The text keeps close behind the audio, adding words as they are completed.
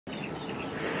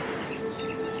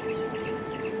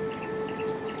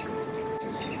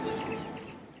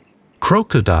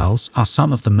Crocodiles are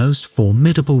some of the most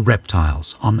formidable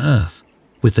reptiles on Earth,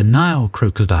 with the Nile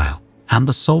crocodile and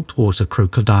the saltwater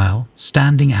crocodile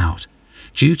standing out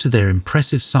due to their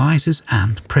impressive sizes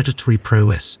and predatory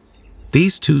prowess.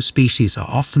 These two species are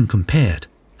often compared,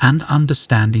 and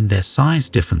understanding their size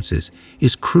differences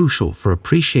is crucial for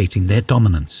appreciating their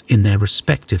dominance in their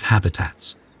respective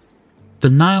habitats. The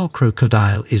Nile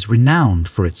crocodile is renowned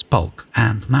for its bulk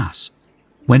and mass.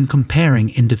 When comparing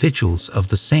individuals of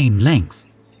the same length,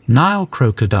 Nile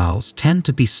crocodiles tend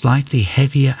to be slightly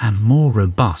heavier and more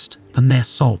robust than their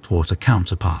saltwater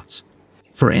counterparts.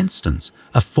 For instance,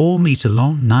 a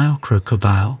 4-meter-long Nile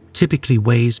crocodile typically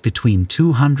weighs between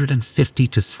 250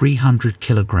 to 300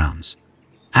 kilograms.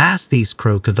 As these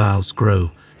crocodiles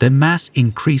grow, their mass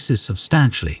increases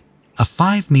substantially. A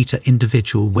 5-meter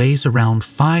individual weighs around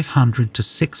 500 to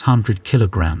 600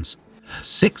 kilograms.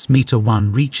 6-meter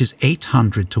one reaches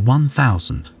 800 to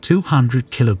 1,200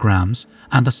 kilograms,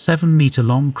 and a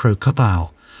 7-meter-long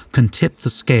crocodile can tip the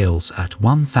scales at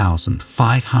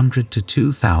 1,500 to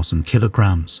 2,000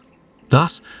 kilograms.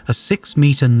 Thus, a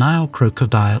 6-meter Nile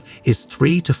crocodile is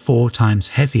 3 to 4 times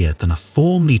heavier than a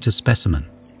 4-meter specimen.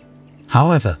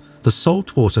 However, the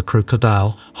saltwater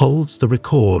crocodile holds the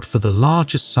record for the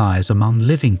largest size among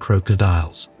living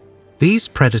crocodiles. These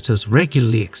predators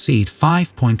regularly exceed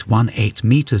 5.18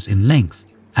 meters in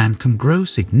length and can grow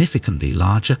significantly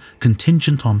larger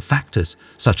contingent on factors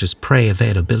such as prey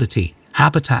availability,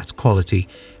 habitat quality,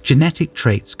 genetic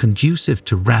traits conducive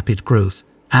to rapid growth,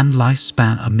 and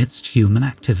lifespan amidst human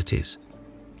activities.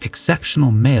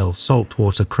 Exceptional male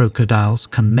saltwater crocodiles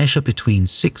can measure between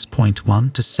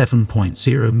 6.1 to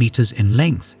 7.0 meters in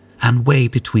length and weigh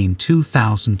between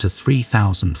 2,000 to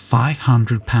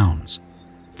 3,500 pounds.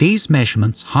 These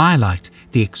measurements highlight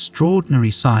the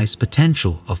extraordinary size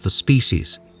potential of the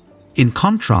species. In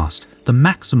contrast, the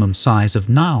maximum size of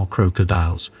Nile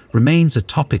crocodiles remains a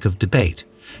topic of debate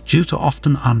due to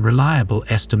often unreliable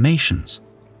estimations.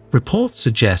 Reports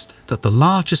suggest that the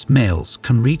largest males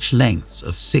can reach lengths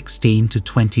of 16 to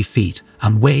 20 feet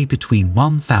and weigh between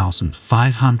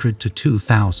 1,500 to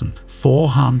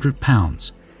 2,400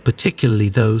 pounds, particularly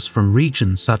those from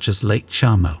regions such as Lake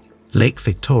Chamo, Lake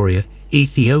Victoria,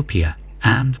 Ethiopia,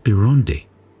 and Burundi.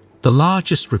 The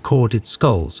largest recorded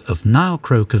skulls of Nile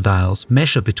crocodiles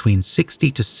measure between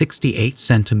 60 to 68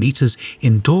 centimeters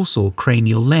in dorsal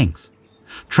cranial length,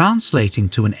 translating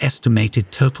to an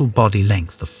estimated total body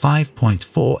length of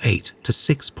 5.48 to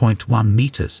 6.1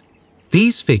 meters.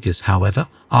 These figures, however,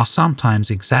 are sometimes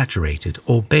exaggerated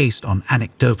or based on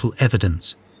anecdotal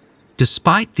evidence.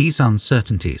 Despite these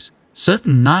uncertainties,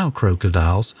 certain Nile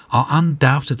crocodiles are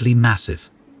undoubtedly massive.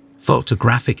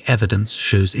 Photographic evidence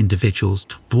shows individuals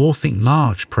dwarfing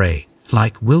large prey,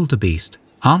 like wildebeest,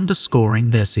 underscoring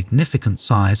their significant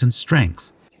size and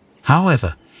strength.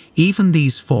 However, even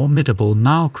these formidable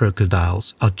Nile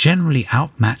crocodiles are generally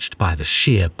outmatched by the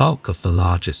sheer bulk of the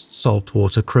largest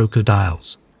saltwater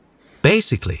crocodiles.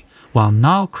 Basically, while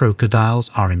Nile crocodiles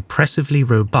are impressively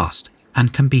robust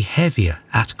and can be heavier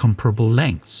at comparable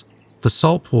lengths, the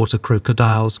saltwater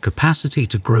crocodile's capacity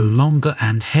to grow longer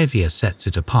and heavier sets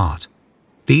it apart.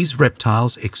 These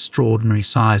reptiles' extraordinary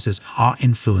sizes are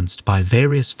influenced by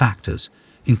various factors,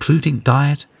 including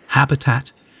diet,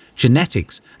 habitat,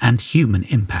 genetics, and human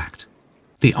impact.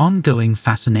 The ongoing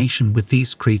fascination with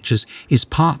these creatures is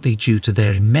partly due to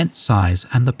their immense size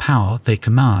and the power they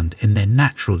command in their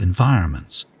natural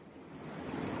environments.